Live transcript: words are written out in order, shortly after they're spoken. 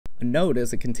A node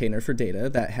is a container for data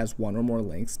that has one or more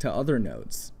links to other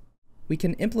nodes. We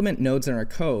can implement nodes in our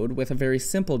code with a very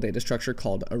simple data structure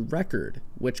called a record,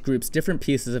 which groups different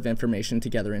pieces of information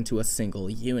together into a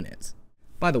single unit.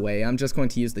 By the way, I'm just going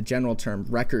to use the general term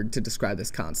record to describe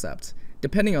this concept.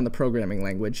 Depending on the programming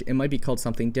language, it might be called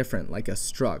something different, like a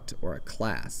struct or a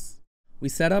class. We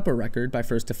set up a record by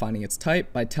first defining its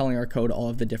type by telling our code all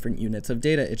of the different units of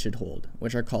data it should hold,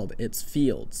 which are called its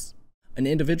fields. An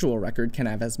individual record can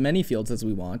have as many fields as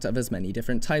we want of as many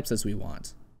different types as we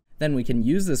want. Then we can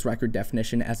use this record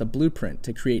definition as a blueprint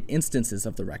to create instances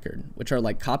of the record, which are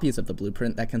like copies of the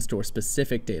blueprint that can store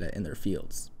specific data in their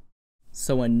fields.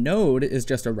 So a node is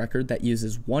just a record that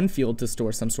uses one field to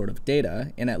store some sort of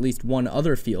data, and at least one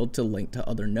other field to link to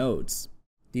other nodes.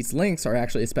 These links are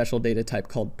actually a special data type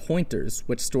called pointers,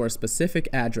 which store a specific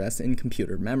address in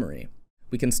computer memory.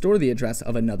 We can store the address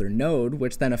of another node,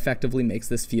 which then effectively makes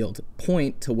this field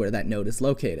point to where that node is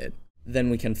located. Then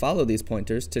we can follow these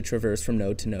pointers to traverse from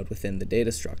node to node within the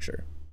data structure.